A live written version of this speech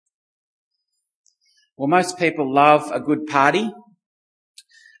Well, most people love a good party,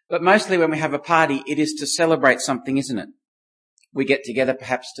 but mostly when we have a party, it is to celebrate something, isn't it? We get together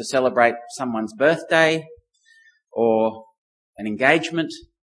perhaps to celebrate someone's birthday or an engagement,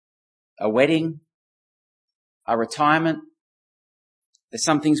 a wedding, a retirement. There's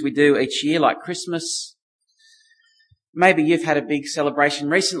some things we do each year like Christmas. Maybe you've had a big celebration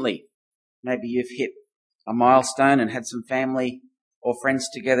recently. Maybe you've hit a milestone and had some family or friends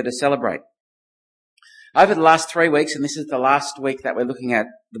together to celebrate. Over the last 3 weeks, and this is the last week that we're looking at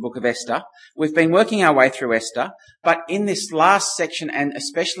the book of Esther, we've been working our way through Esther, but in this last section, and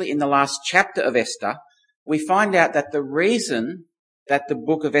especially in the last chapter of Esther, we find out that the reason that the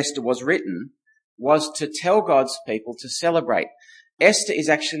book of Esther was written was to tell God's people to celebrate. Esther is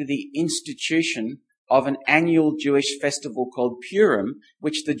actually the institution of an annual Jewish festival called Purim,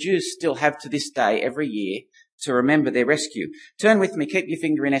 which the Jews still have to this day every year to remember their rescue. Turn with me, keep your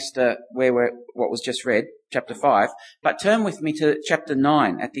finger in Esther what was just read, chapter 5, but turn with me to chapter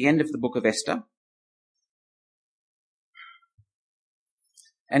 9 at the end of the book of Esther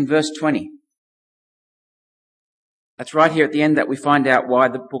and verse 20. That's right here at the end that we find out why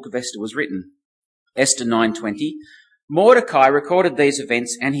the book of Esther was written. Esther 9:20. Mordecai recorded these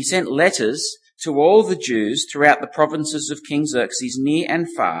events, and he sent letters to all the Jews throughout the provinces of King Xerxes, near and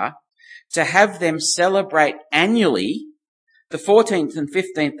far, to have them celebrate annually the 14th and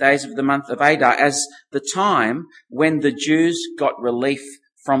 15th days of the month of Adar as the time when the Jews got relief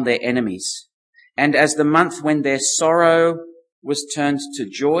from their enemies, and as the month when their sorrow was turned to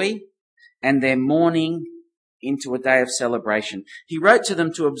joy and their mourning into a day of celebration. He wrote to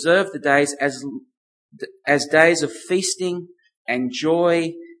them to observe the days as days of feasting and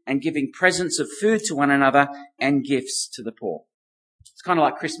joy and giving presents of food to one another and gifts to the poor. It's kind of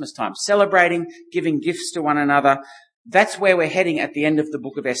like Christmas time, celebrating, giving gifts to one another. That's where we're heading at the end of the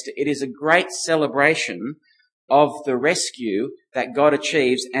book of Esther. It is a great celebration of the rescue that God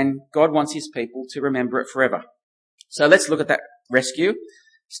achieves, and God wants his people to remember it forever. So let's look at that rescue,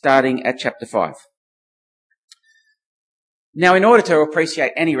 starting at chapter 5. Now, in order to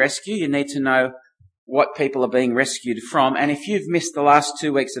appreciate any rescue, you need to know what people are being rescued from. And if you've missed the last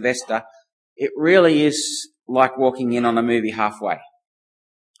 2 weeks of Esther, it really is like walking in on a movie halfway.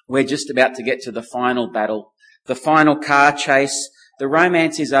 We're just about to get to the final battle, the final car chase. The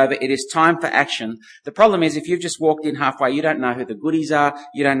romance is over. It is time for action. The problem is if you've just walked in halfway, you don't know who the goodies are.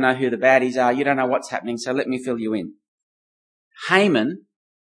 You don't know who the baddies are. You don't know what's happening. So let me fill you in. Haman,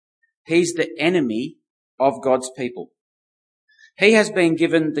 he's the enemy of God's people. He has been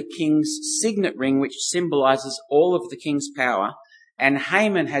given the king's signet ring, which symbolizes all of the king's power. And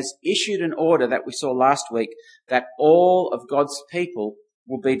Haman has issued an order that we saw last week that all of God's people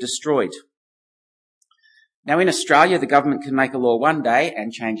will be destroyed. Now in Australia, the government can make a law one day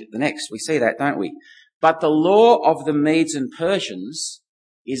and change it the next. We see that, don't we? But the law of the Medes and Persians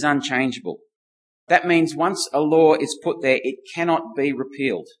is unchangeable. That means once a law is put there, it cannot be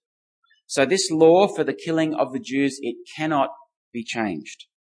repealed. So this law for the killing of the Jews, it cannot be changed.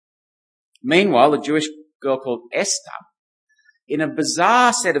 Meanwhile, a Jewish girl called Esther, in a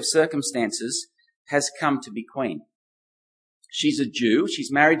bizarre set of circumstances, has come to be queen. She's a Jew, she's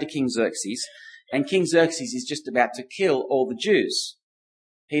married to King Xerxes, and King Xerxes is just about to kill all the Jews.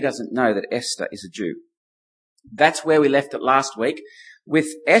 He doesn't know that Esther is a Jew. That's where we left it last week, with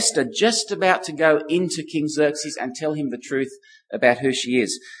Esther just about to go into King Xerxes and tell him the truth about who she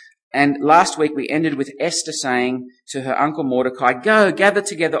is. And last week we ended with Esther saying to her uncle Mordecai, "Go, gather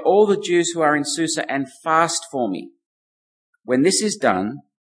together all the Jews who are in Susa and fast for me. When this is done,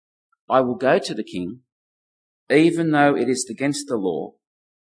 I will go to the king, even though it is against the law,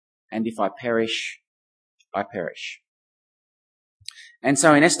 and if I perish, I perish." And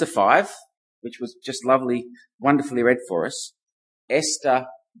so in Esther 5, which was just lovely, wonderfully read for us, Esther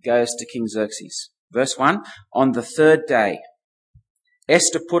goes to King Xerxes. Verse 1, on the third day,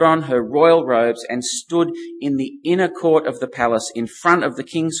 Esther put on her royal robes and stood in the inner court of the palace in front of the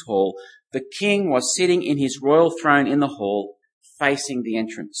king's hall. The king was sitting in his royal throne in the hall, facing the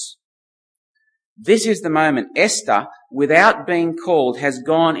entrance. This is the moment Esther, without being called, has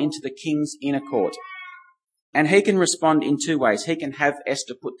gone into the king's inner court. And he can respond in two ways. He can have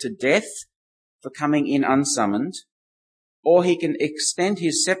Esther put to death for coming in unsummoned, or he can extend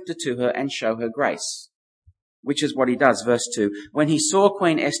his scepter to her and show her grace, which is what he does. Verse 2, when he saw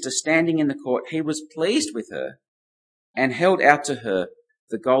Queen Esther standing in the court, he was pleased with her and held out to her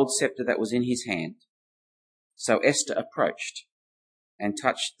the gold scepter that was in his hand. So Esther approached and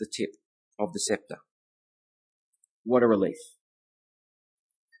touched the tip of the scepter. What a relief.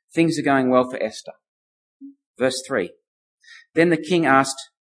 Things are going well for Esther. Verse 3, then the king asked,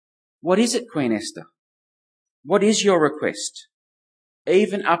 "What is it, Queen Esther? What is your request?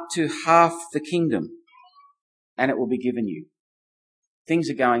 Even up to half the kingdom, and it will be given you. Things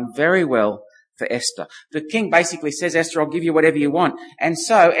are going very well for Esther. The king basically says, Esther, I'll give you whatever you want. And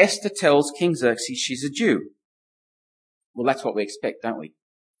so Esther tells King Xerxes she's a Jew. Well, that's what we expect, don't we?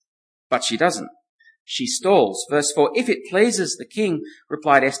 But she doesn't. She stalls. Verse 4, if it pleases the king,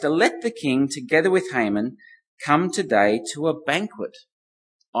 replied Esther, let the king, together with Haman, come today to a banquet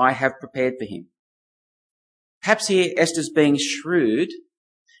I have prepared for him. Perhaps here Esther's being shrewd,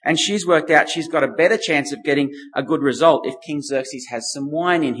 and she's worked out she's got a better chance of getting a good result if King Xerxes has some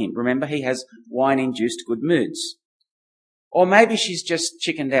wine in him. Remember, he has wine-induced good moods. Or maybe she's just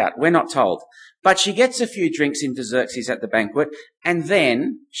chickened out. We're not told. But she gets a few drinks into Xerxes at the banquet, and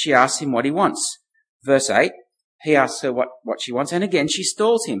then she asks him what he wants. Verse 8, he asks her what she wants, and again she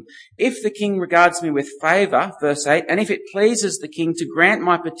stalls him. If the king regards me with favour, verse 8, and if it pleases the king to grant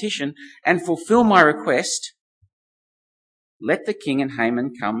my petition and fulfil my request, let the king and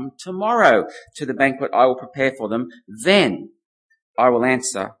Haman come tomorrow to the banquet I will prepare for them. Then I will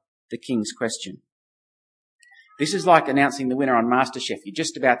answer the king's question. This is like announcing the winner on MasterChef. You're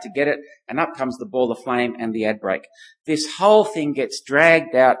just about to get it, and up comes the ball of flame and the ad break. This whole thing gets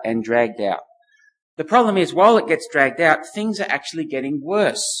dragged out and dragged out. The problem is, while it gets dragged out, things are actually getting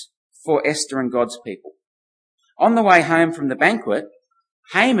worse for Esther and God's people. On the way home from the banquet,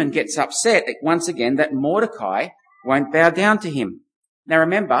 Haman gets upset once again that Mordecai won't bow down to him. Now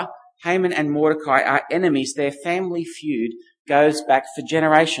remember, Haman and Mordecai are enemies. Their family feud goes back for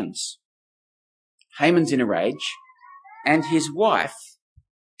generations. Haman's in a rage, and his wife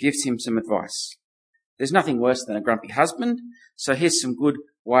gives him some advice. There's nothing worse than a grumpy husband, so here's some good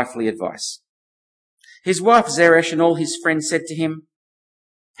wifely advice. His wife Zeresh and all his friends said to him,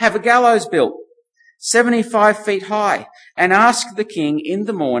 have a gallows built, 75 feet high, and ask the king in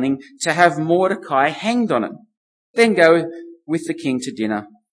the morning to have Mordecai hanged on it. Then go with the king to dinner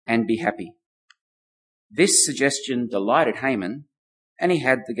and be happy. This suggestion delighted Haman, and he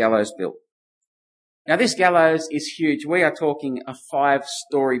had the gallows built. Now this gallows is huge. We are talking a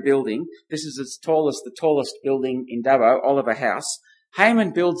 5-story building. This is the tallest building in Dubbo, Oliver House.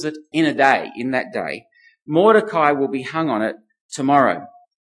 Haman builds it in that day. Mordecai will be hung on it tomorrow.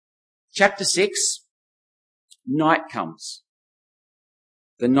 Chapter 6, night comes.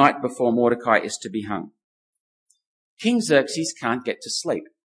 The night before Mordecai is to be hung. King Xerxes can't get to sleep.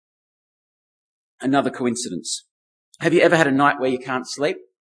 Another coincidence. Have you ever had a night where you can't sleep?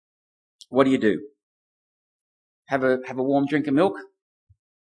 What do? Have a warm drink of milk?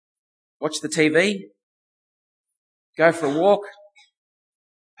 Watch the TV? Go for a walk?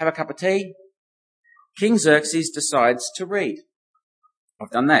 Have a cup of tea? King Xerxes decides to read.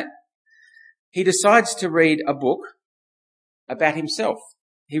 I've done that. He decides to read a book about himself.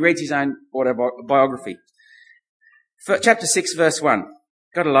 He reads his own autobiography. Chapter 6, verse 1.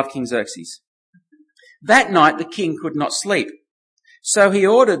 Gotta love King Xerxes. That night the king could not sleep. So he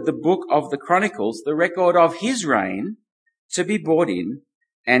ordered the book of the Chronicles, the record of his reign, to be brought in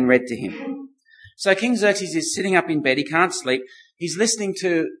and read to him. So King Xerxes is sitting up in bed. He can't sleep. He's listening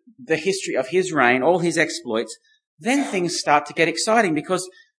to the history of his reign, all his exploits. Then things start to get exciting because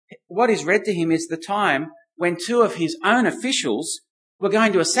what is read to him is the time when 2 of his own officials were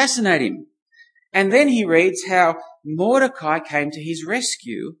going to assassinate him. And then he reads how Mordecai came to his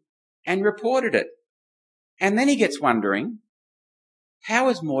rescue and reported it. And then he gets wondering, how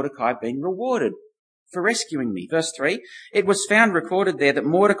is Mordecai being rewarded for rescuing me? Verse 3, it was found recorded there that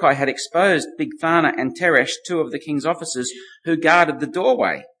Mordecai had exposed Bigthana and Teresh, 2 of the king's officers who guarded the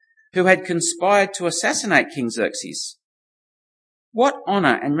doorway, who had conspired to assassinate King Xerxes. What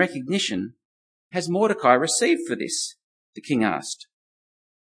honour and recognition has Mordecai received for this? The king asked.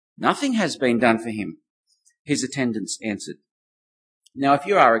 Nothing has been done for him, his attendants answered. Now, if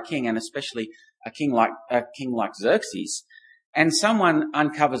you are a king, and especially a king like Xerxes, and someone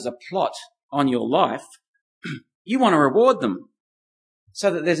uncovers a plot on your life, you want to reward them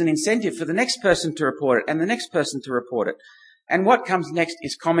so that there's an incentive for the next person to report it and the next person to report it. And what comes next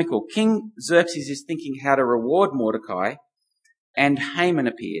is comical. King Xerxes is thinking how to reward Mordecai, and Haman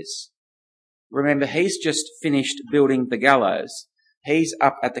appears. Remember, he's just finished building the gallows. He's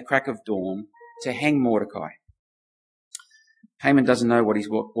up at the crack of dawn to hang Mordecai. Haman doesn't know what he's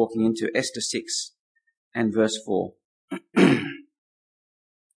walking into. Esther 6 and verse 4.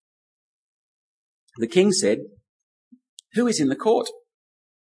 The king said, who is in the court?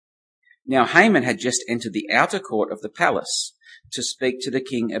 Now Haman had just entered the outer court of the palace to speak to the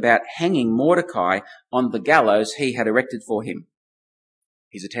king about hanging Mordecai on the gallows he had erected for him.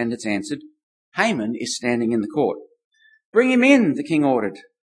 His attendants answered, Haman is standing in the court. Bring him in, the king ordered.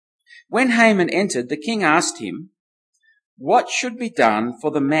 When Haman entered, the king asked him, "What should be done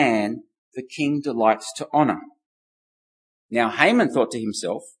for the man the king delights to honour?" Now Haman thought to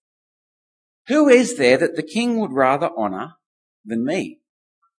himself, "Who is there that the king would rather honour than me?"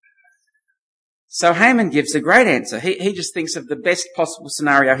 So Haman gives a great answer. He just thinks of the best possible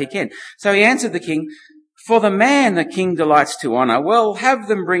scenario he can. So he answered the king, "For the man the king delights to honour, well, have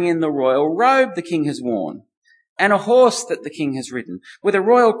them bring in the royal robe the king has worn, and a horse that the king has ridden, with a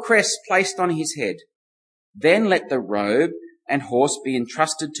royal crest placed on his head. Then let the robe and horse be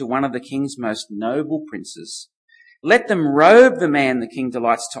entrusted to one of the king's most noble princes. Let them robe the man the king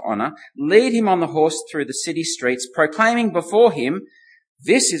delights to honour, lead him on the horse through the city streets, proclaiming before him,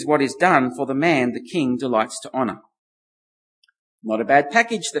 'This is what is done for the man the king delights to honour.'" Not a bad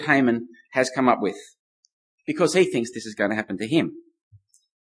package that Haman has come up with, because he thinks this is going to happen to him.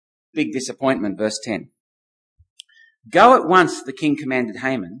 Big disappointment, verse 10. "Go at once," the king commanded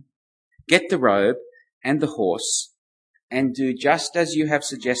Haman, "get the robe and the horse, and do just as you have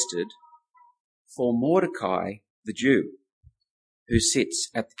suggested for Mordecai the Jew, who sits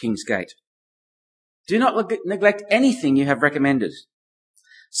at the king's gate. Do not neglect anything you have recommended."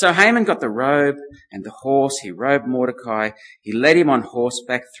 So Haman got the robe and the horse. He robed Mordecai. He led him on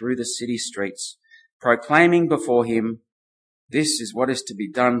horseback through the city streets, proclaiming before him, "This is what is to be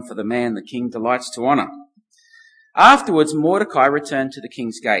done for the man the king delights to honour." Afterwards, Mordecai returned to the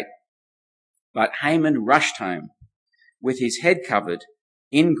king's gate, but Haman rushed home with his head covered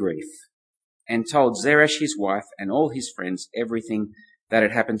in grief and told Zeresh his wife and all his friends everything that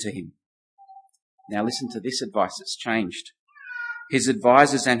had happened to him. Now listen to this advice, it's changed. His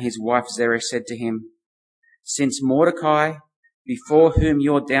advisers and his wife Zeresh said to him, "Since Mordecai, before whom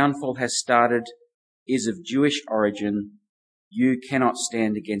your downfall has started, is of Jewish origin, you cannot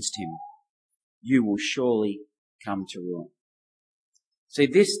stand against him. You will surely come to ruin." See,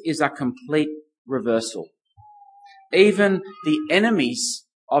 this is a complete reversal. Even the enemies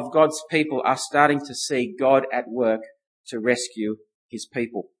of God's people are starting to see God at work to rescue his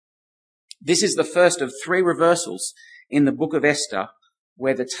people. This is the first of 3 reversals in the book of Esther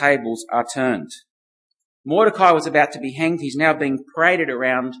where the tables are turned. Mordecai was about to be hanged. He's now being paraded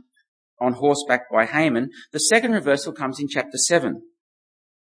around on horseback by Haman. The second reversal comes in chapter 7.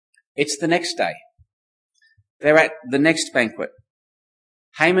 It's the next day. They're at the next banquet.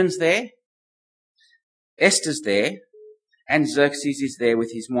 Haman's there, Esther's there, and Xerxes is there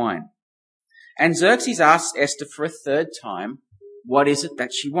with his wine. And Xerxes asks Esther for a third time, what is it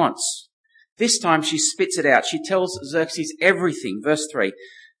that she wants? This time she spits it out. She tells Xerxes everything. Verse 3.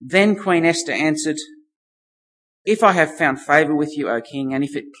 "Then Queen Esther answered, 'If I have found favour with you, O king, and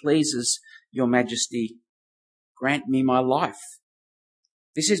if it pleases your majesty, grant me my life.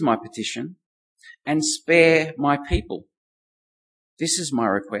 This is my petition, and spare my people. This is my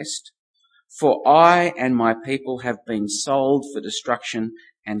request, for I and my people have been sold for destruction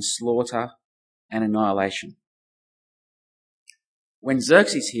and slaughter and annihilation.'" When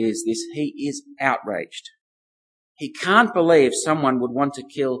Xerxes hears this, he is outraged. He can't believe someone would want to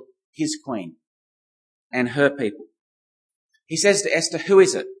kill his queen and her people. He says to Esther, "Who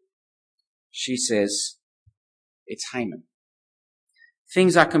is it?" She says, "It's Haman."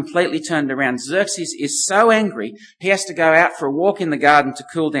 Things are completely turned around. Xerxes is so angry, he has to go out for a walk in the garden to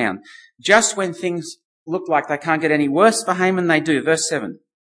cool down. Just when things look like they can't get any worse for Haman, they do. Verse 7.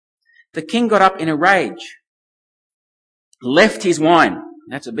 "The king got up in a rage, left his wine,"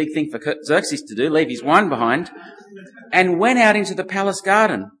 that's a big thing for Xerxes to do, leave his wine behind, "and went out into the palace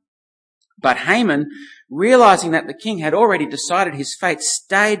garden. But Haman, realizing that the king had already decided his fate,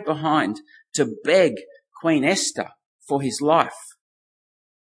 stayed behind to beg Queen Esther for his life.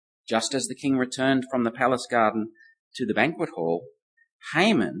 Just as the king returned from the palace garden to the banquet hall,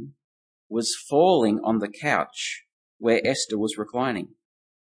 Haman was falling on the couch where Esther was reclining.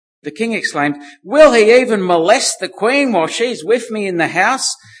 The king exclaimed, "Will he even molest the queen while she's with me in the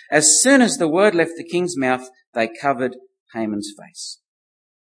house?" As soon as the word left the king's mouth, they covered Haman's face.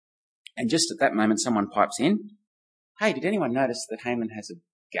 And just at that moment, someone pipes in, "Hey, did anyone notice that Haman has a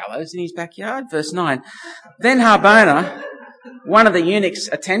gallows in his backyard?" Verse 9. Then Harbona, one of the eunuchs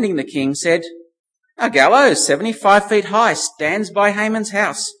attending the king, said, "A gallows 75 feet high stands by Haman's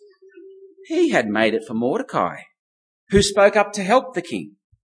house." He had made it for Mordecai, who spoke up to help the king.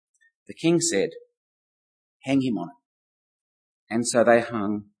 The king said, "Hang him on it." And so they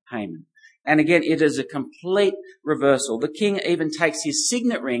hung Haman. And again, it is a complete reversal. The king even takes his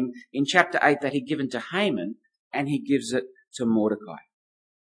signet ring in chapter 8 that he'd given to Haman, and he gives it to Mordecai.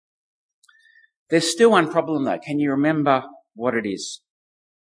 There's still one problem though. Can you remember what it is?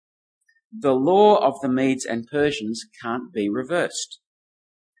 The law of the Medes and Persians can't be reversed.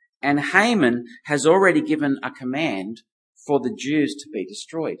 And Haman has already given a command for the Jews to be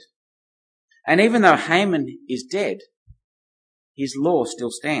destroyed. And even though Haman is dead, his law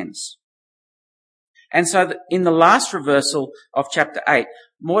still stands. And so in the last reversal of chapter 8,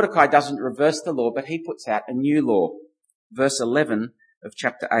 Mordecai doesn't reverse the law, but he puts out a new law. Verse 11 of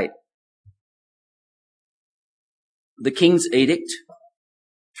chapter 8. The king's edict,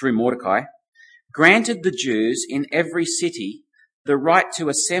 through Mordecai, granted the Jews in every city the right to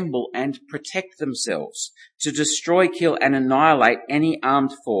assemble and protect themselves, to destroy, kill, and annihilate any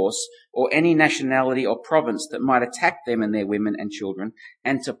armed force or any nationality or province that might attack them and their women and children,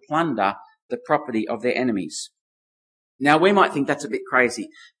 and to plunder the property of their enemies. Now, we might think that's a bit crazy.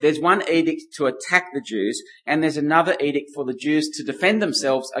 There's one edict to attack the Jews, and there's another edict for the Jews to defend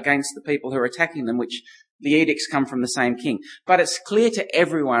themselves against the people who are attacking them, which the edicts come from the same king. But it's clear to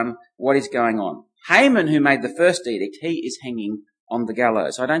everyone what is going on. Haman, who made the first edict, he is hanging on the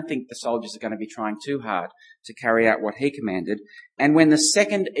gallows. I don't think the soldiers are going to be trying too hard to carry out what he commanded. And when the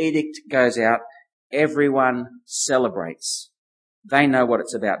second edict goes out, everyone celebrates. They know what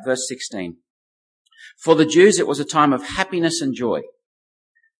it's about. Verse 16. For the Jews it was a time of happiness and joy,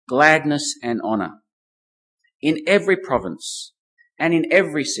 gladness and honour. In every province and in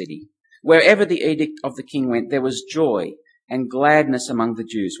every city, wherever the edict of the king went, there was joy and gladness among the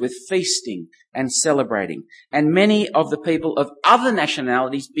Jews, with feasting and celebrating. And many of the people of other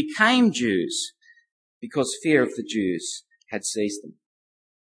nationalities became Jews because fear of the Jews had seized them.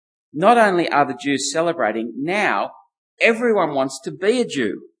 Not only are the Jews celebrating, now everyone wants to be a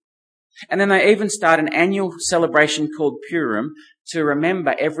Jew. And then they even start an annual celebration called Purim to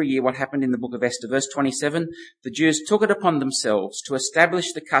remember every year what happened in the book of Esther. Verse 27, the Jews took it upon themselves to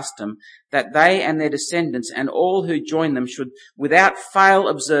establish the custom that they and their descendants and all who join them should without fail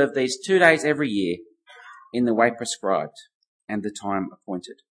observe these 2 days every year in the way prescribed and the time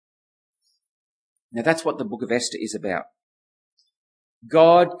appointed. Now that's what the book of Esther is about.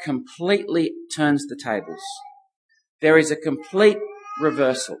 God completely turns the tables. There is a complete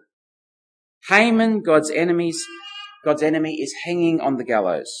reversal. Haman, God's enemy, is hanging on the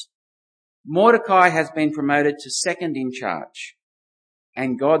gallows. Mordecai has been promoted to second in charge,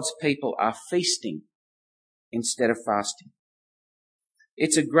 and God's people are feasting instead of fasting.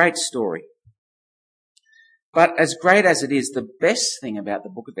 It's a great story. But as great as it is, the best thing about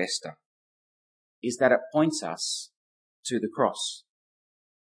the book of Esther is that it points us to the cross,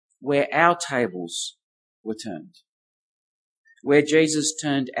 where our tables were turned, where Jesus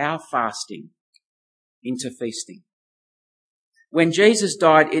turned our fasting into feasting. When Jesus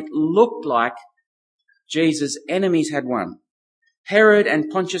died, it looked like Jesus' enemies had won. Herod and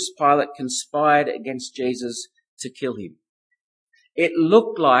Pontius Pilate conspired against Jesus to kill him. It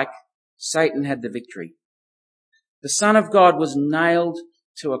looked like Satan had the victory. The Son of God was nailed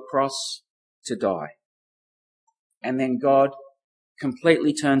to a cross to die. And then God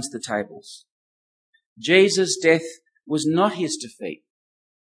completely turns the tables. Jesus' death was not his defeat.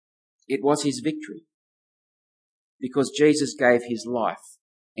 It was his victory. Because Jesus gave his life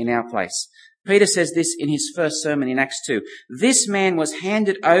in our place. Peter says this in his first sermon in Acts 2. This man was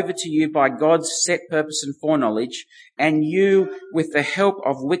handed over to you by God's set purpose and foreknowledge, and you, with the help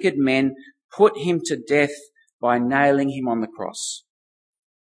of wicked men, put him to death by nailing him on the cross.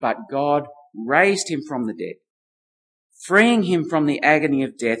 But God raised him from the dead, freeing him from the agony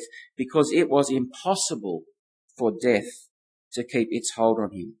of death, because it was impossible for death to keep its hold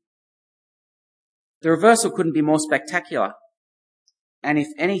on him. The reversal couldn't be more spectacular. And if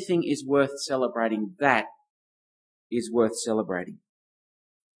anything is worth celebrating, that is worth celebrating.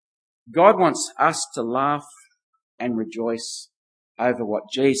 God wants us to laugh and rejoice over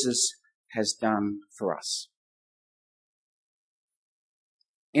what Jesus has done for us.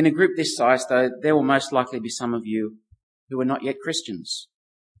 In a group this size, though, there will most likely be some of you who are not yet Christians.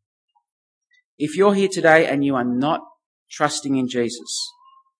 If you're here today and you are not trusting in Jesus,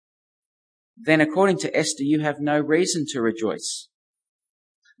 then according to Esther, you have no reason to rejoice.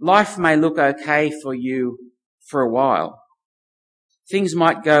 Life may look okay for you for a while. Things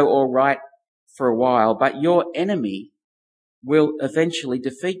might go all right for a while, but your enemy will eventually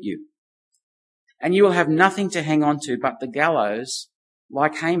defeat you. And you will have nothing to hang on to but the gallows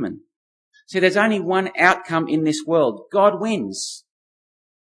like Haman. See, there's only one outcome in this world. God wins.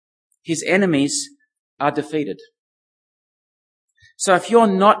 His enemies are defeated. So if you're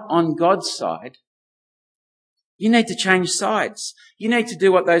not on God's side, you need to change sides. You need to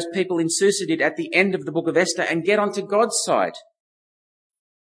do what those people in Susa did at the end of the book of Esther and get onto God's side.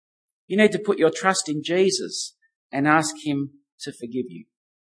 You need to put your trust in Jesus and ask him to forgive you.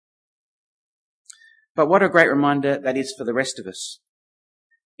 But what a great reminder that is for the rest of us.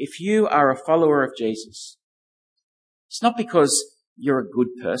 if you are a follower of Jesus, it's not because you're a good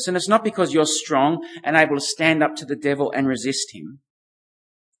person. It's not because you're strong and able to stand up to the devil and resist him.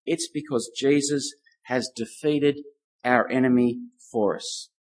 It's because Jesus has defeated our enemy for us.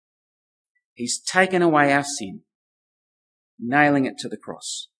 He's taken away our sin, nailing it to the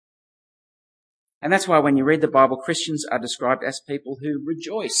cross. And that's why when you read the Bible, Christians are described as people who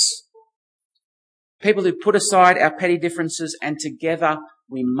rejoice. People who put aside our petty differences and together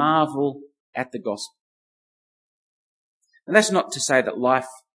we marvel at the gospel. And that's not to say that life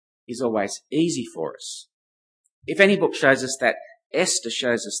is always easy for us. If any book shows us that, Esther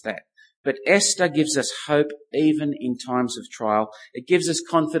shows us that. But Esther gives us hope even in times of trial. It gives us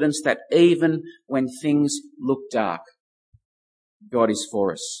confidence that even when things look dark, God is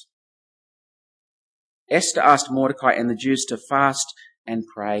for us. Esther asked Mordecai and the Jews to fast and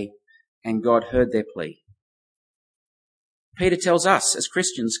pray, and God heard their plea. Peter tells us as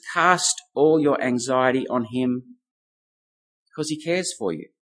Christians, cast all your anxiety on him because he cares for you.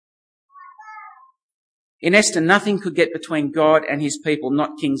 In Esther, nothing could get between God and his people,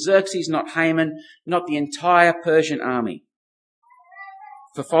 not King Xerxes, not Haman, not the entire Persian army.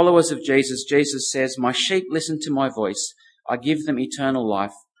 For followers of Jesus, Jesus says, my sheep listen to my voice. I give them eternal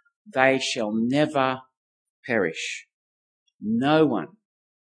life. They shall never perish. No one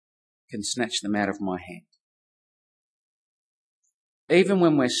can snatch them out of my hand. Even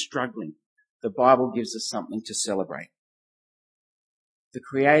when we're struggling, the Bible gives us something to celebrate. The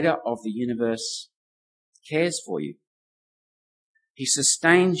Creator of the universe cares for you. He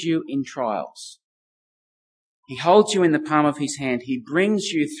sustains you in trials. He holds you in the palm of his hand. He brings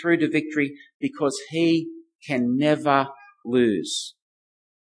you through to victory because he can never lose.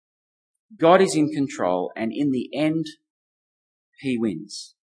 God is in control, and in the end, he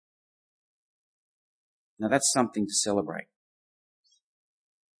wins. Now that's something to celebrate.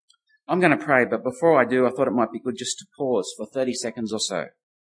 I'm going to pray, but before I do, I thought it might be good just to pause for 30 seconds or so.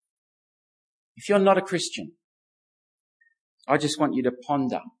 If you're not a Christian, I just want you to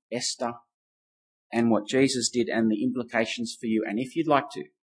ponder Esther and what Jesus did and the implications for you. And if you'd like to,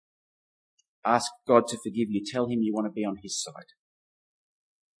 ask God to forgive you. Tell him you want to be on his side.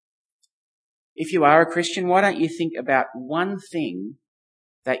 If you are a Christian, why don't you think about one thing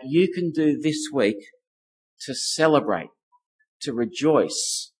that you can do this week to celebrate, to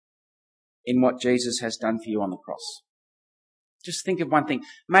rejoice in what Jesus has done for you on the cross? Just think of one thing.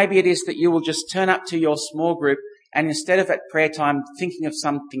 Maybe it is that you will just turn up to your small group and instead of at prayer time thinking of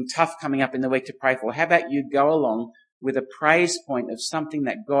something tough coming up in the week to pray for, how about you go along with a praise point of something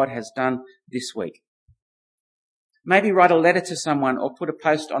that God has done this week? Maybe write a letter to someone or put a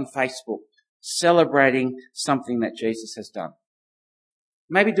post on Facebook celebrating something that Jesus has done.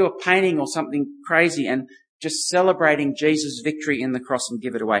 Maybe do a painting or something crazy and just celebrating Jesus' victory in the cross and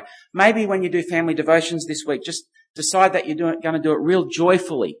give it away. Maybe when you do family devotions this week, just decide that you're going to do it real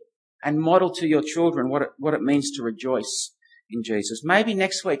joyfully and model to your children what it means to rejoice in Jesus. Maybe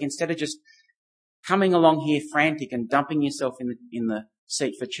next week, instead of just coming along here frantic and dumping yourself in the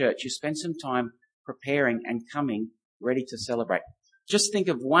seat for church, you spend some time preparing and coming ready to celebrate. Just think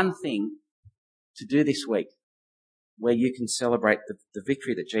of one thing to do this week where you can celebrate the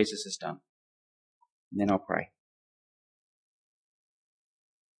victory that Jesus has done. And then I'll pray.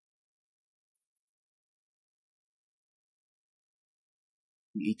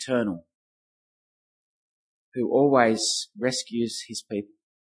 The eternal, who always rescues his people.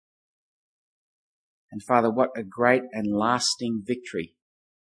 And Father, what a great and lasting victory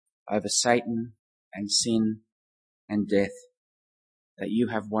over Satan and sin and death that you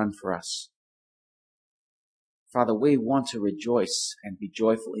have won for us. Father, we want to rejoice and be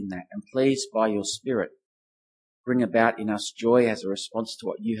joyful in that. And please, by your Spirit, bring about in us joy as a response to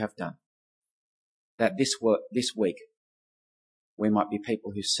what you have done. That this week, we might be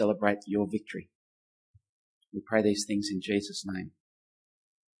people who celebrate your victory. We pray these things in Jesus' name.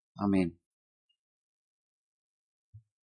 Amen.